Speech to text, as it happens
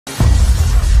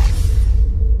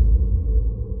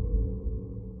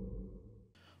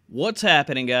What's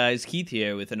happening, guys? Keith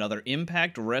here with another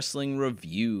Impact Wrestling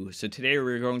review. So today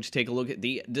we're going to take a look at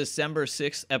the December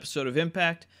 6th episode of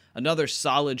Impact. Another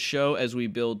solid show as we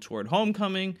build toward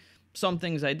Homecoming. Some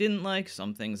things I didn't like,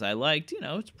 some things I liked. You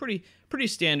know, it's pretty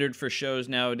standard for shows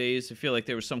nowadays. I feel like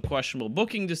there were some questionable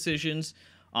booking decisions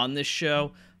on this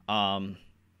show. Kind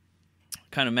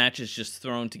of matches just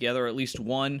thrown together, at least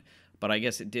one. But I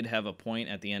guess it did have a point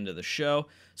at the end of the show.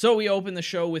 So we opened the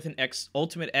show with an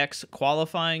Ultimate X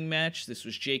qualifying match. This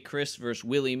was Jake Crist versus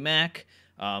Willie Mack.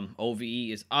 OVE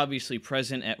is obviously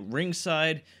present at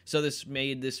ringside, so this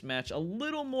made this match a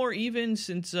little more even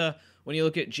since when you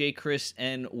look at Jake Crist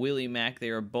and Willie Mack, they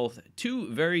are both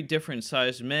two very different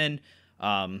sized men.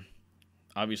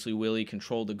 Obviously, Willie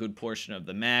controlled a good portion of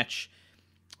the match.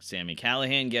 Sami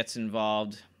Callihan gets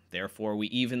involved. Therefore, we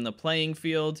even the playing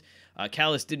field.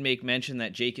 Callis did make mention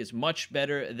that Jake is much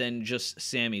better than just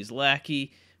Sammy's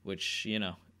lackey, which, you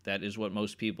know, that is what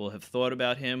most people have thought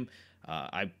about him.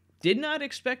 I did not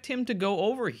expect him to go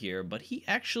over here, but he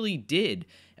actually did.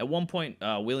 At one point,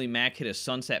 Willie Mack hit a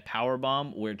sunset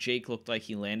powerbomb where Jake looked like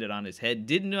he landed on his head.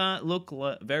 Did not look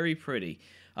very pretty.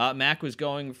 Mack was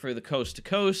going for the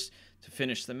coast-to-coast to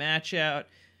finish the match out.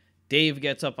 Dave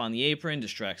gets up on the apron,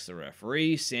 distracts the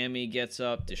referee. Sammy gets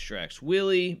up, distracts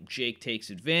Willie. Jake takes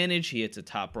advantage. He hits a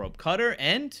top rope cutter,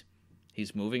 and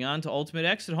he's moving on to Ultimate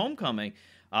X at Homecoming.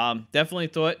 Definitely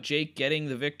thought Jake getting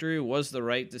the victory was the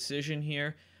right decision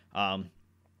here.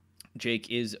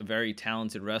 Jake is a very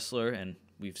talented wrestler, and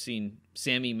we've seen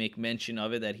Sammy make mention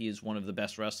of it, that he is one of the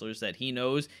best wrestlers that he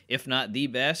knows, if not the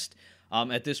best.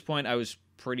 At this point, I was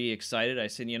pretty excited. I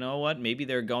said, you know what, maybe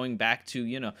they're going back to,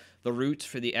 you know, the roots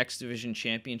for the X Division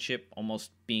Championship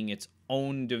almost being its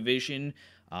own division,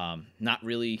 not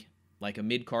really like a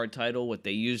mid-card title, what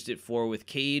they used it for with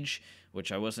Cage,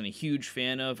 which I wasn't a huge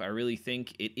fan of. I really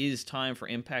think it is time for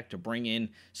Impact to bring in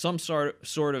some sort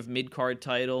of mid-card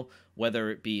title,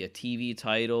 whether it be a TV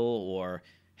title or,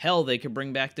 hell, they could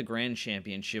bring back the Grand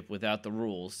Championship without the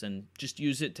rules and just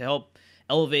use it to help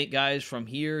elevate guys from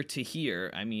here to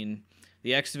here. I mean,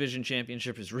 the X Division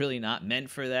Championship is really not meant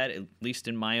for that, at least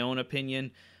in my own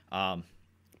opinion.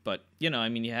 But, you know, I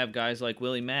mean, you have guys like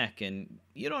Willie Mack, and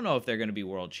you don't know if they're going to be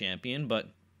world champion, but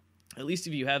at least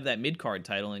if you have that mid-card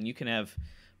title, and you can have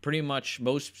pretty much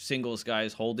most singles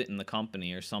guys hold it in the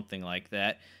company or something like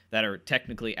that, that are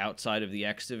technically outside of the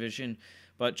X Division.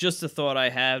 But just a thought I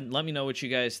had. Let me know what you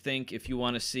guys think. If you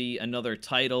want to see another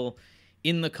title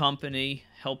in the company,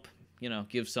 help, you know,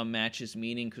 give some matches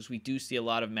meaning, because we do see a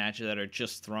lot of matches that are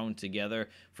just thrown together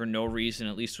for no reason,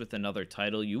 at least with another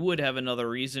title. You would have another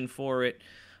reason for it.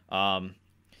 Then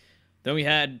we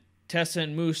had Tessa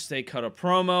and Moose. They cut a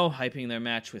promo, hyping their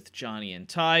match with Johnny and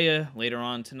Taya later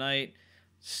on tonight.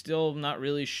 Still not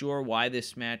really sure why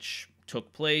this match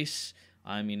took place.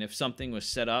 I mean, if something was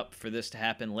set up for this to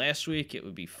happen last week, it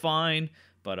would be fine.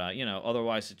 But, you know,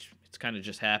 otherwise it's kind of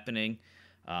just happening.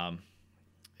 I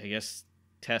guess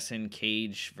Tess and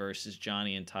Cage versus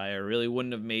Johnny and Taya really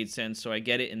wouldn't have made sense, so I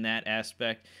get it in that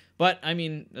aspect. But, I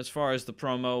mean, as far as the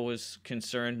promo was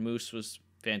concerned, Moose was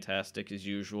fantastic as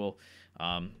usual.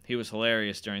 He was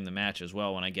hilarious during the match as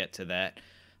well when I get to that.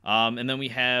 And then we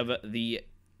have the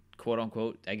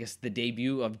quote-unquote, I guess, the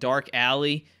debut of Dark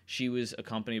Alley. She was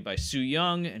accompanied by Sue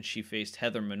Young, and she faced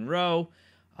Heather Monroe.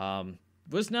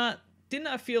 Did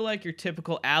not feel like your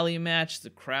typical Alley match. The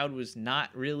crowd was not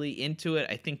really into it.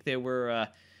 I think they were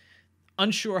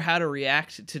unsure how to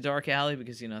react to Dark Alley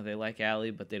because, you know, they like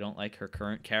Alley, but they don't like her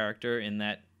current character in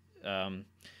that, I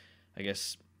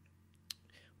guess,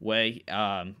 way.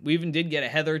 We even did get a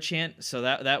Heather chant, so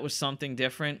that was something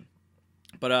different.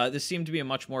 But this seemed to be a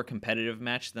much more competitive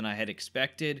match than I had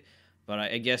expected. But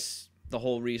I guess the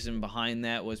whole reason behind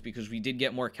that was because we did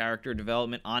get more character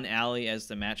development on Alley as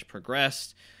the match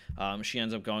progressed. She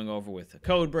ends up going over with a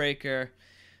code breaker.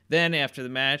 Then after the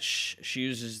match, she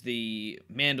uses the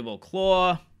mandible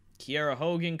claw. Kiera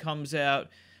Hogan comes out.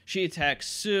 She attacks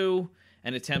Sue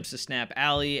and attempts to snap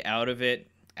Alley out of it.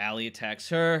 Alley attacks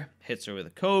her, hits her with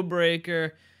a code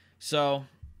breaker. So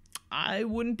I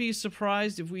wouldn't be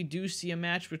surprised if we do see a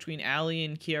match between Alley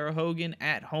and Kiera Hogan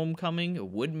at Homecoming. It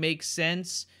would make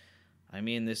sense. I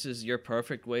mean, this is your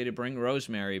perfect way to bring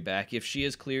Rosemary back. If she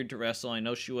is cleared to wrestle, I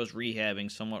know she was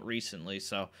rehabbing somewhat recently,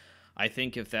 so I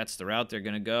think if that's the route they're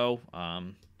going to go, I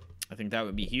think that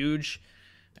would be huge.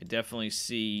 I definitely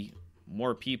see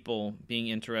more people being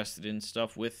interested in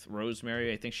stuff with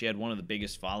Rosemary. I think she had one of the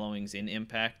biggest followings in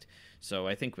Impact, so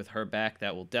I think with her back,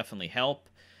 that will definitely help.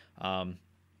 I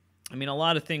mean, a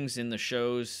lot of things in the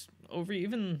shows, over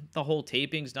even the whole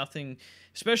tapings, nothing,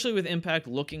 especially with Impact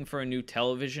looking for a new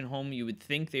television home, you would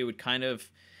think they would kind of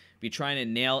be trying to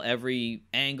nail every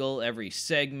angle, every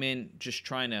segment, just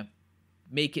trying to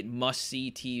make it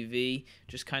must-see TV.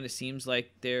 Just kind of seems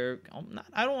like they're,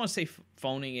 I don't want to say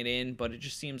phoning it in, but it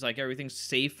just seems like everything's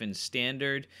safe and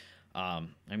standard. I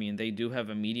mean, they do have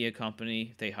a media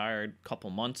company they hired a couple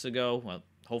months ago, well,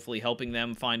 hopefully helping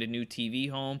them find a new TV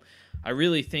home. I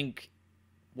really think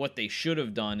what they should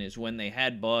have done is when they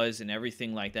had buzz and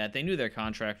everything like that, they knew their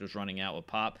contract was running out with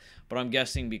Pop, but I'm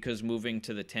guessing because moving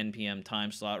to the 10 p.m.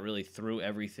 time slot really threw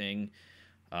everything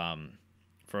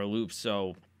for a loop.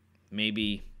 So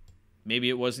maybe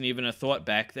it wasn't even a thought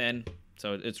back then.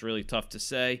 So it's really tough to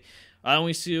say.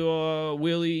 We see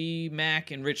Willie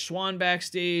Mack and Rich Swann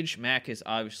backstage. Mack is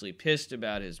obviously pissed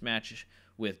about his match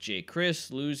with Jay Chris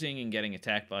losing and getting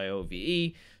attacked by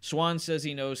OVE. Swann says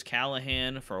he knows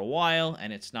Callahan for a while,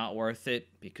 and it's not worth it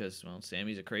because, well,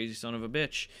 Sammy's a crazy son of a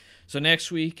bitch. So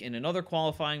next week, in another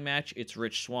qualifying match, it's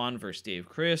Rich Swann versus Dave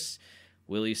Chris.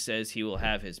 Willie says he will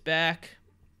have his back.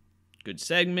 Good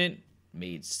segment.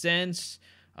 Made sense.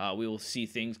 We will see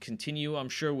things continue, I'm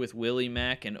sure, with Willie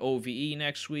Mack and OVE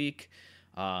next week.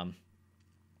 I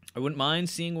wouldn't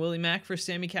mind seeing Willie Mack for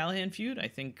Sami Callihan feud. I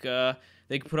think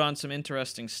they could put on some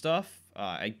interesting stuff.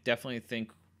 I definitely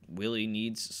think Willie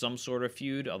needs some sort of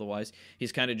feud. Otherwise,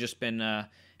 he's kind of just been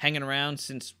hanging around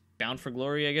since Bound for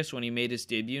Glory, I guess, when he made his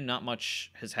debut. Not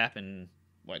much has happened,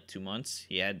 2 months?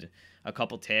 He had a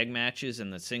couple tag matches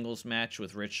and the singles match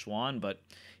with Rich Swann, but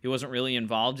he wasn't really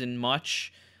involved in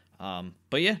much.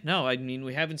 But yeah, no, I mean,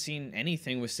 we haven't seen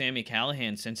anything with Sami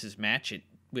Callihan since his match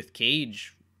with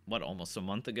Cage, almost a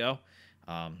month ago.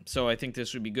 So I think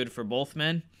this would be good for both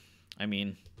men. I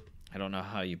mean, I don't know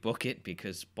how you book it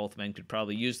because both men could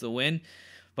probably use the win.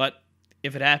 But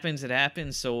if it happens, it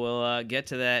happens. So we'll get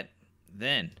to that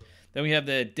then. Then we have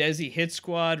the Desi Hit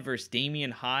Squad versus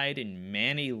Damian Hyde and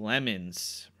Manny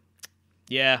Lemons.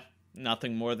 Yeah,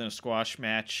 nothing more than a squash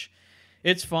match.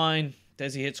 It's fine.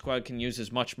 Desi Hit Squad can use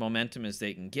as much momentum as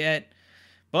they can get.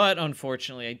 But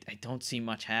unfortunately, I don't see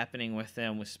much happening with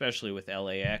them, especially with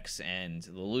LAX and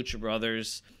the Lucha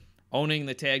Brothers owning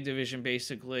the tag division,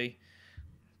 basically.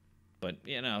 But,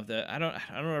 you know,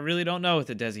 I really don't know with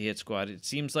the Desi Hit Squad. It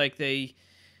seems like they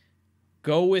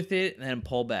go with it and then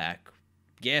pull back.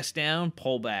 Gas down,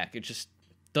 pull back. It just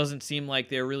doesn't seem like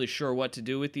they're really sure what to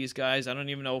do with these guys. I don't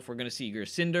even know if we're going to see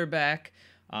Cinder back.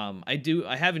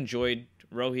 I have enjoyed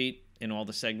Rohit in all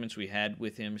the segments we had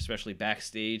with him, especially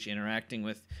backstage, interacting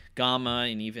with Gamma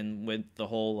and even with the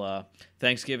whole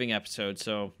Thanksgiving episode.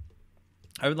 So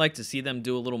I would like to see them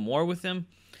do a little more with him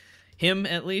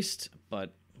at least,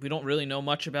 but we don't really know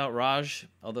much about Raj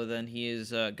other than he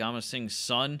is Gamma Singh's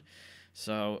son.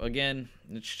 So again,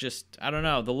 it's just, I don't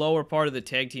know, the lower part of the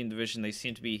tag team division they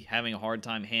seem to be having a hard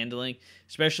time handling,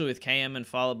 especially with KM and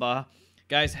Falaba.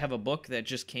 Guys have a book that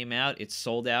just came out. It's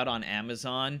sold out on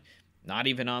Amazon. Not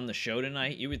even on the show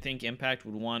tonight. You would think Impact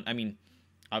would want... I mean,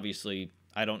 obviously,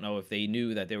 I don't know if they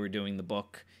knew that they were doing the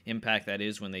book, Impact that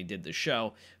is, when they did the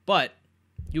show. But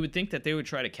you would think that they would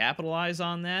try to capitalize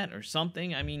on that or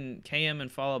something. I mean, KM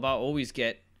and Falaba always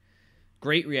get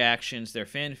great reactions. They're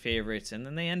fan favorites, and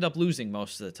then they end up losing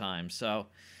most of the time. So,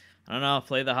 I don't know.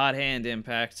 Play the hot hand,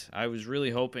 Impact. I was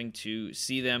really hoping to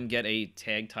see them get a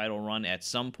tag title run at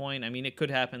some point. I mean, it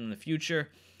could happen in the future.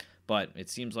 But it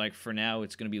seems like for now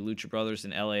it's going to be Lucha Brothers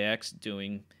and LAX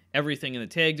doing everything in the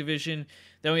tag division.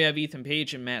 Then we have Ethan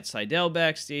Page and Matt Sydal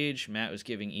backstage. Matt was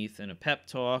giving Ethan a pep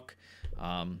talk.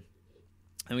 And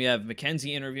we have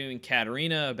Mackenzie interviewing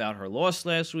Katarina about her loss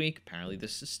last week. Apparently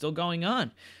this is still going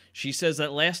on. She says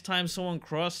that last time someone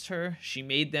crossed her, she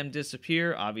made them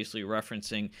disappear, obviously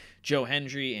referencing Joe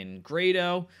Hendry and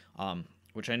Grado,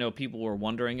 which I know people were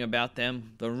wondering about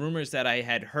them. The rumors that I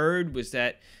had heard was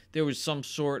that there was some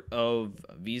sort of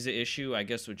visa issue, I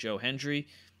guess, with Joe Hendry.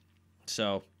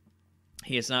 So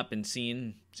he has not been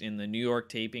seen in the New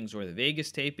York tapings or the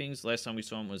Vegas tapings. Last time we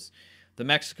saw him was the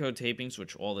Mexico tapings,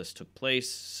 which all this took place.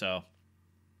 So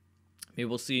maybe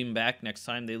we'll see him back next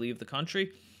time they leave the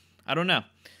country. I don't know.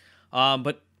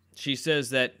 But she says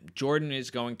that Jordan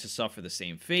is going to suffer the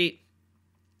same fate.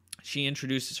 She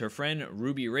introduces her friend,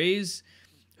 Ruby Reyes,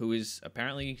 who is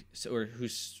apparently, or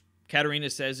who's Katarina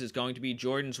says is going to be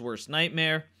Jordan's worst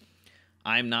nightmare.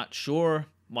 I'm not sure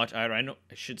much. I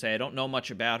should say I don't know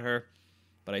much about her,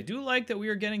 but I do like that we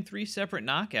are getting 3 separate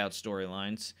knockout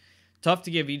storylines. Tough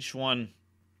to give each one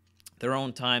their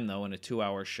own time though in a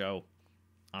 2-hour show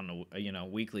on the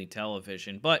weekly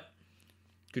television. But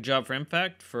good job for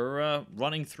Impact for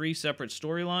running 3 separate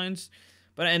storylines.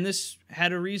 And this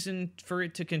had a reason for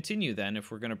it to continue then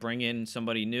if we're going to bring in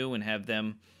somebody new and have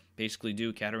them basically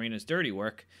do Katarina's dirty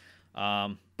work.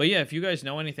 But yeah, if you guys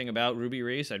know anything about Ruby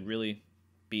Reyes, I'd really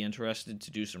be interested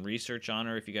to do some research on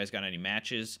her if you guys got any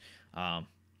matches.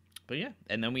 But yeah,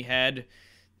 and then we had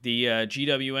the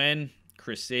GWN,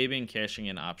 Chris Sabin cashing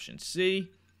in option C.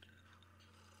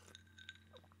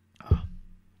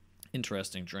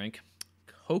 Interesting drink.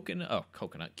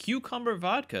 Coconut. Cucumber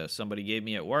vodka somebody gave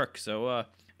me at work. So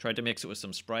tried to mix it with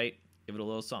some Sprite. Give it a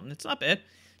little something. It's not bad.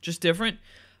 Just different.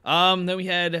 Then we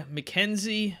had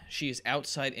Mackenzie. She is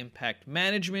outside Impact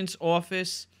Management's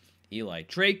office. Eli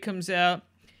Drake comes out.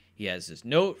 He has this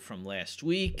note from last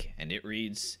week, and it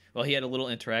reads, well, he had a little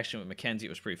interaction with Mackenzie. It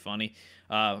was pretty funny.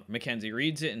 Mackenzie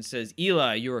reads it and says,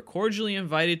 Eli, you are cordially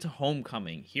invited to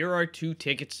homecoming. Here are 2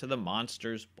 tickets to the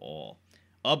Monsters Ball.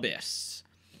 Abyss.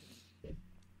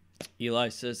 Eli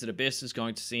says that Abyss is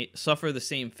going to suffer the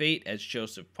same fate as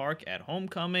Joseph Park at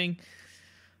homecoming.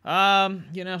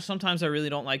 Sometimes I really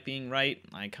don't like being right.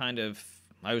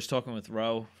 I was talking with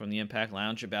Ro from the Impact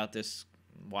Lounge about this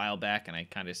a while back, and I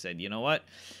kind of said, you know what?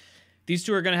 These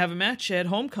 2 are going to have a match at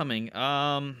homecoming.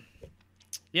 I'm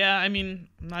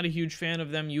not a huge fan of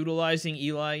them utilizing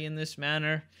Eli in this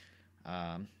manner.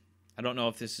 I don't know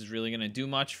if this is really going to do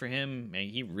much for him.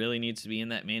 He really needs to be in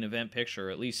that main event picture,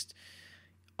 or at least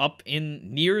up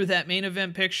in near that main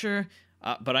event picture.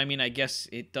 But I guess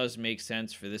it does make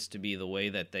sense for this to be the way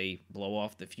that they blow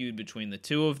off the feud between the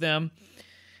 2 of them.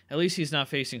 At least he's not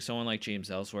facing someone like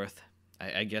James Ellsworth.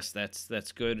 I guess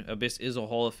that's good. Abyss is a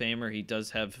Hall of Famer. He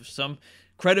does have some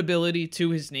credibility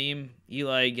to his name.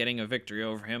 Eli getting a victory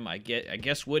over him, I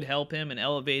guess would help him and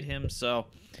elevate him. So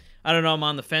I don't know. I'm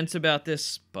on the fence about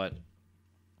this, but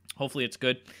hopefully it's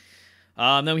good.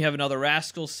 Then we have another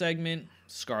Rascal segment.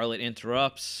 Scarlett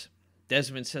interrupts.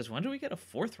 Desmond says, when do we get a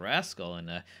 4th Rascal?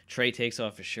 And Trey takes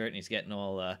off his shirt, and he's getting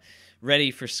all ready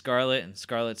for Scarlett. And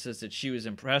Scarlett says that she was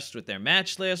impressed with their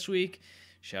match last week.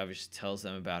 She obviously tells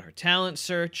them about her talent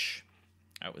search.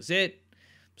 That was it.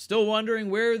 Still wondering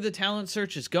where the talent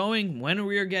search is going, when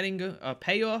we are getting a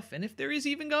payoff, and if there is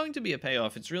even going to be a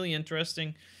payoff. It's really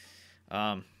interesting.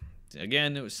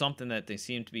 Again, it was something that they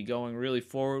seem to be going really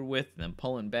forward with, and then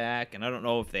pulling back. And I don't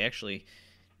know if they actually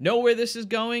know where this is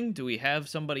going. Do we have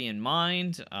somebody in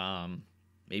mind?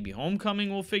 Maybe Homecoming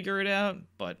will figure it out,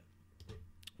 but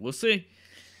we'll see.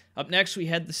 Up next, we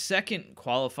had the second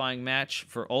qualifying match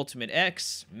for Ultimate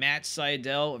X. Matt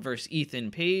Sydal versus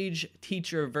Ethan Page,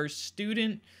 teacher versus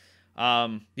student.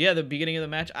 The beginning of the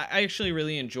match, I actually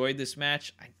really enjoyed this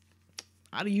match. I'm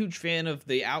not a huge fan of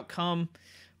the outcome,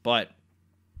 but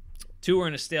 2 were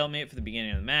in a stalemate for the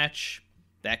beginning of the match.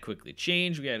 That quickly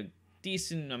changed. We had a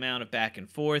decent amount of back and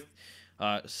forth.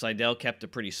 Sydal kept a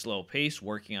pretty slow pace,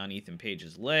 working on Ethan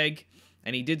Page's leg,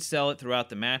 and he did sell it throughout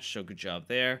the match, so good job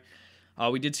there.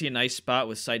 We did see a nice spot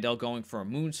with Sydal going for a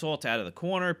moonsault out of the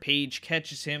corner. Page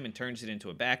catches him and turns it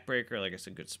into a backbreaker. Like I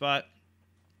said, good spot.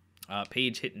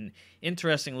 Page hit an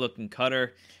interesting-looking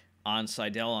cutter on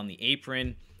Sydal on the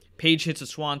apron. Page hits a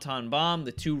swanton bomb.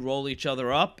 The 2 roll each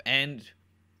other up, and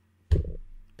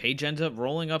Page ends up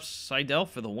rolling up Sydal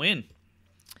for the win.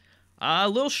 A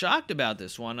little shocked about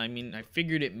this one. I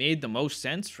figured it made the most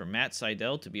sense for Matt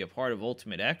Sydal to be a part of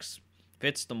Ultimate X.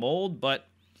 Fits the mold, but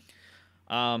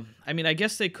I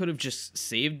guess they could have just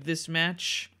saved this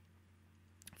match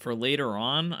for later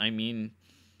on.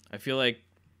 I feel like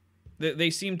they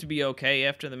seem to be okay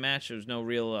after the match. There was no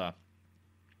real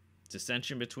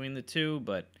dissension between the 2,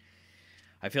 but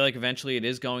I feel like eventually it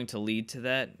is going to lead to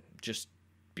that, just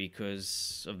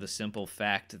because of the simple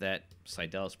fact that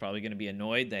Sydal is probably going to be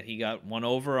annoyed that he got one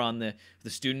over on the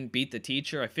student beat the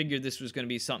teacher. I figured this was going to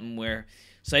be something where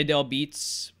Sydal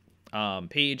beats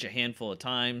Page a handful of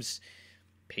times.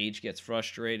 Page gets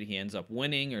frustrated. He ends up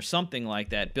winning or something like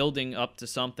that, building up to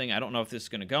something. I don't know if this is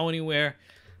going to go anywhere.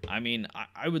 I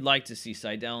would like to see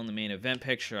Sydal in the main event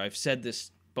picture. I've said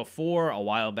this before a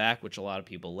while back, which a lot of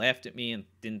people laughed at me and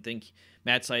didn't think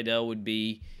Matt Sydal would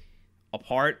be a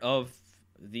part of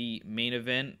the main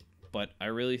event, but I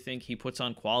really think he puts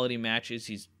on quality matches.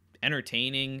 He's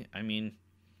entertaining.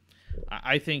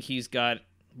 I think he's got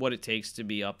what it takes to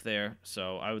be up there,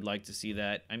 so I would like to see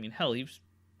that. Hell, he's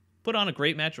put on a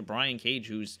great match with Brian Cage,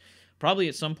 who's probably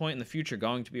at some point in the future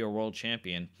going to be a world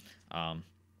champion.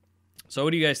 So what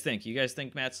do you guys think? You guys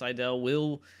think Matt Sydal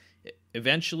will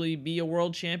eventually be a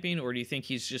world champion, or do you think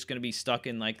he's just going to be stuck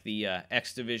in like the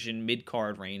X Division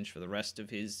mid-card range for the rest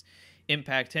of his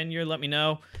Impact tenure? Let me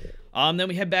know. Then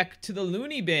we head back to the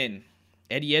Looney Bin.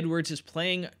 Eddie Edwards is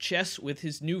playing chess with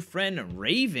his new friend,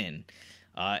 Raven.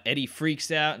 Eddie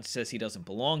freaks out and says he doesn't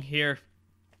belong here.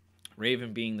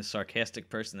 Raven, being the sarcastic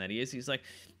person that he is, he's like,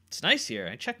 it's nice here.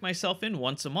 I check myself in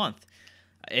once a month.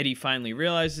 Eddie finally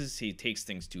realizes he takes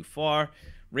things too far.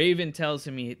 Raven tells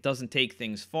him he doesn't take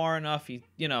things far enough.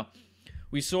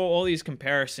 we saw all these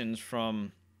comparisons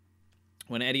from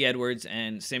when Eddie Edwards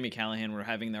and Sami Callihan were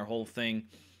having their whole thing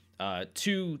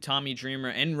to Tommy Dreamer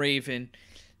and Raven.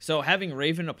 So having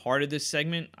Raven a part of this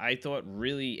segment, I thought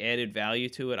really added value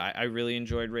to it. I really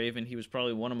enjoyed Raven. He was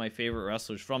probably one of my favorite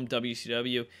wrestlers from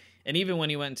WCW. And even when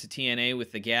he went to TNA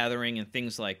with The Gathering and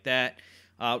things like that,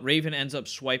 Raven ends up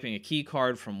swiping a key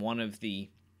card from one of the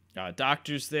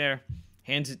doctors there,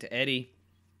 hands it to Eddie.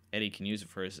 Eddie can use it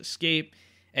for his escape.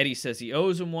 Eddie says he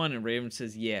owes him one, and Raven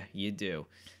says, yeah, you do.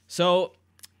 So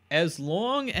as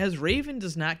long as Raven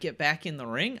does not get back in the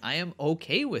ring, I am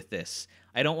okay with this.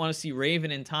 I don't want to see Raven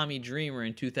and Tommy Dreamer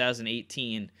in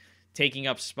 2018 taking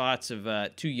up spots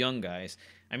of two young guys.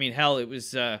 I mean, hell, it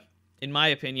was, in my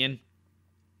opinion,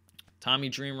 Tommy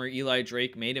Dreamer, Eli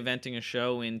Drake main eventing a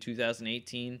show in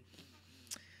 2018.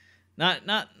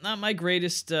 Not my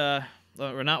greatest, or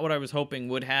not what I was hoping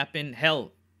would happen.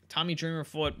 Hell, Tommy Dreamer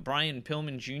fought Brian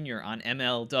Pillman Jr. on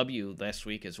MLW last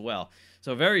week as well.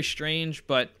 So very strange,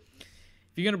 but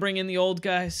if you're going to bring in the old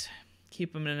guys,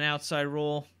 keep them in an outside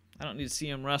role. I don't need to see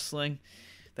him wrestling.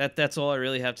 That's all I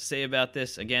really have to say about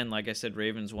this. Again, like I said,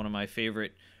 Raven's one of my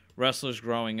favorite wrestlers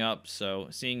growing up, so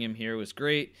seeing him here was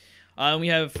great. We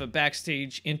have a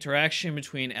backstage interaction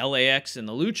between LAX and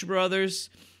the Lucha Brothers.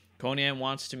 Konnan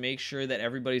wants to make sure that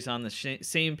everybody's on the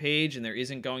same page and there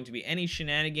isn't going to be any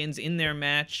shenanigans in their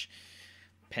match.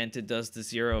 Penta does the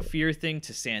Zero Fear thing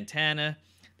to Santana.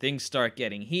 Things start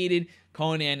getting heated.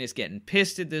 Konnan is getting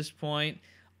pissed at this point.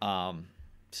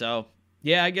 So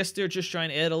yeah, I guess they're just trying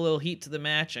to add a little heat to the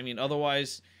match. I mean,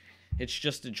 otherwise, it's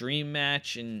just a dream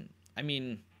match. And, I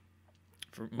mean,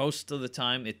 for most of the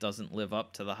time, it doesn't live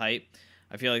up to the hype.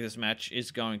 I feel like this match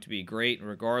is going to be great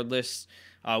regardless.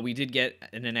 We did get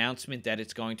an announcement that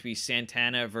it's going to be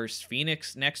Santana versus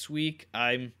Phoenix next week.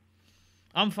 I'm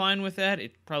fine with that.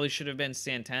 It probably should have been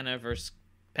Santana versus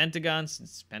Pentagon,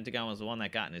 since Pentagon was the one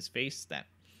that got in his face. That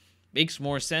makes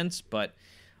more sense, but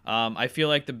I feel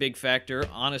like the big factor,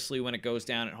 honestly, when it goes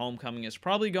down at Homecoming is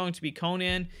probably going to be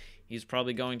Konnan. He's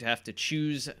probably going to have to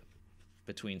choose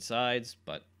between sides,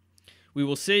 but we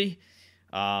will see.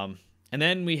 And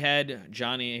then we had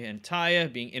Johnny and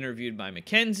Taya being interviewed by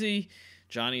Mackenzie.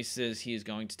 Johnny says he is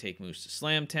going to take Moose to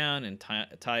Slamtown, and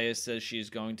Taya says she is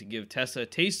going to give Tessa a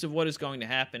taste of what is going to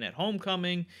happen at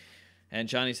Homecoming. And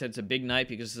Johnny said it's a big night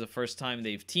because it's the first time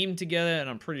they've teamed together, and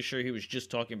I'm pretty sure he was just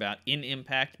talking about in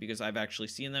Impact because I've actually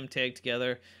seen them tag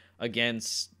together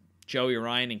against Joey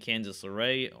Ryan and Candice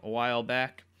LeRae a while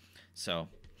back. So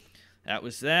that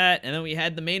was that. And then we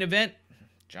had the main event,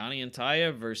 Johnny and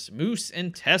Taya versus Moose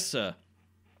and Tessa.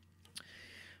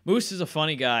 Moose is a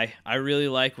funny guy. I really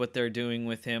like what they're doing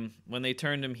with him. When they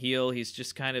turned him heel, he's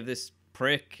just kind of this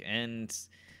prick, and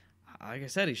like I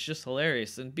said, he's just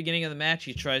hilarious. In the beginning of the match,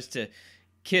 he tries to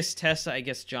kiss Tessa. I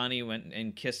guess Johnny went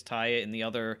and kissed Taya in the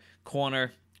other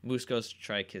corner. Moose goes to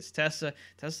try to kiss Tessa.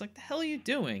 Tessa's like, the hell are you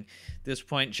doing? At this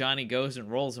point, Johnny goes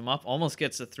and rolls him up, almost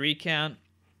gets a 3 count.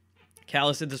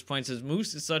 Callis at this point says,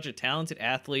 Moose is such a talented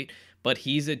athlete, but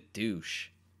he's a douche.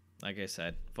 Like I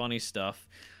said, funny stuff.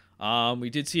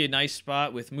 We did see a nice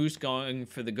spot with Moose going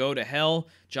for the go to hell.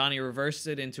 Johnny reversed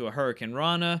it into a Hurricane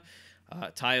Rana.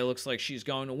 Taya looks like she's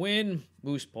going to win.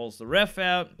 Moose pulls the ref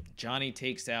out. Johnny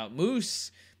takes out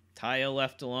Moose. Taya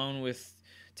left alone with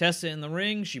Tessa in the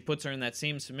ring. She puts her in that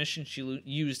same submission she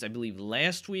used, I believe,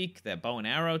 last week, that bow and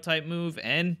arrow type move,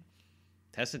 and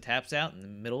Tessa taps out in the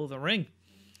middle of the ring.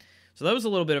 So that was a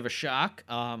little bit of a shock.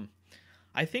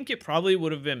 I think it probably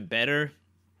would have been better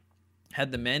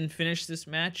had the men finish this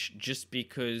match, just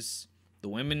because the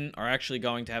women are actually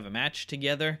going to have a match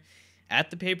together at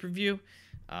the pay-per-view.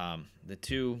 The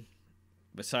two,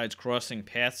 besides crossing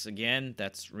paths again,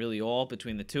 that's really all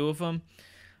between the two of them.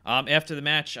 After the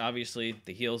match, obviously,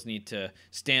 the heels need to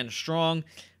stand strong.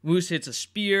 Moose hits a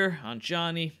spear on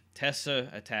Johnny. Tessa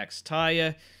attacks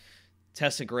Taya.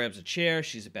 Tessa grabs a chair.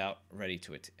 She's about ready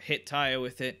to hit Taya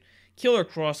with it. Killer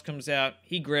Cross comes out.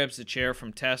 He grabs the chair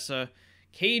from Tessa.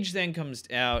 Cage then comes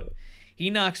out. He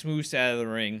knocks Moose out of the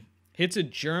ring. Hits a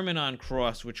German on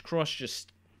Cross, which Cross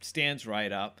just stands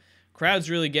right up. Crowd's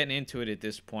really getting into it at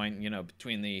this point,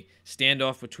 between the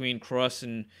standoff between Cross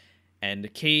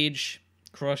and Cage.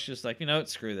 Cross just like,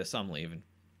 screw this, I'm leaving.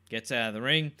 Gets out of the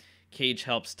ring. Cage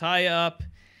helps Taya up.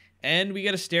 And we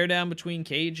get a stare down between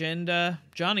Cage and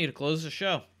Johnny to close the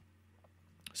show.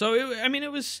 So,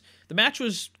 the match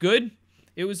was good.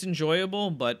 It was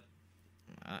enjoyable, but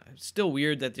still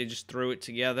weird that they just threw it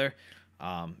together.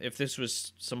 If this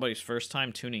was somebody's first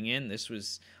time tuning in, this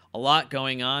was a lot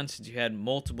going on since you had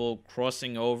multiple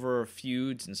crossing over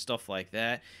feuds and stuff like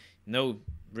that. No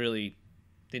really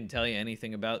didn't tell you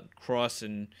anything about Cross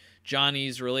and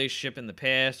Johnny's relationship in the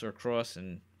past, or Cross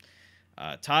and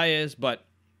Taya's, but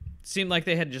it seemed like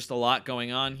they had just a lot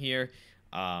going on here.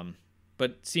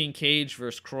 But seeing Cage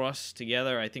versus Cross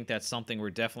together, I think that's something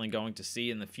we're definitely going to see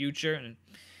in the future, and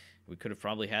we could have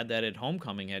probably had that at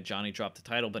Homecoming had Johnny dropped the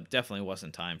title, but it definitely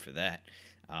wasn't time for that.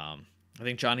 I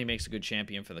think Johnny makes a good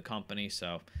champion for the company,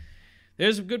 so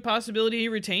there's a good possibility he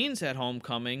retains at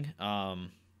Homecoming.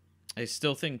 I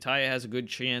still think Taya has a good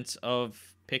chance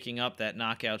of picking up that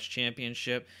Knockouts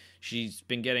championship. She's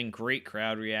been getting great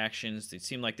crowd reactions. It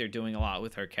seemed like they're doing a lot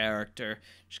with her character.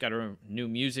 She's got a new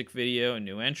music video and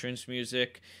new entrance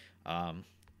music.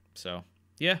 So,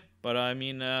 yeah. But, I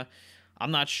mean,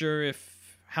 I'm not sure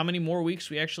how many more weeks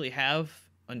we actually have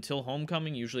until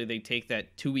Homecoming. Usually they take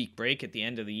that 2-week break at the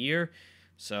end of the year.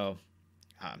 So,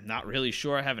 I'm not really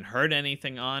sure. I haven't heard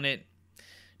anything on it.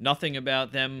 Nothing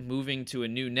about them moving to a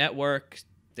new network.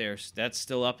 That's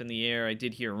still up in the air. I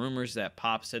did hear rumors that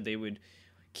Pop said they would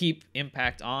keep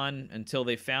Impact on until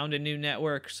they found a new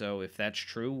network. So if that's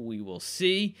true, we will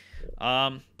see.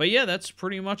 But yeah, that's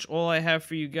pretty much all I have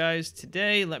for you guys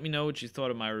today. Let me know what you thought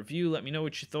of my review. Let me know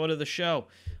what you thought of the show.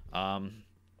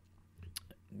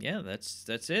 Yeah,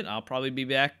 that's it. I'll probably be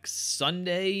back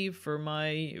Sunday for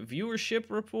my viewership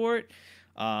report.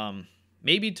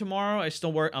 Maybe tomorrow.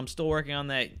 I'm still working on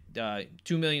that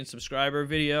 2 million subscriber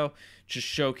video, just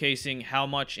showcasing how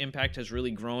much Impact has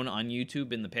really grown on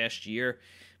YouTube in the past year.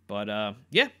 But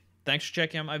yeah, thanks for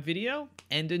checking out my video,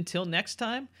 and until next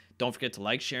time, don't forget to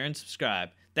like, share, and subscribe.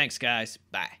 Thanks, guys.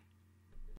 Bye.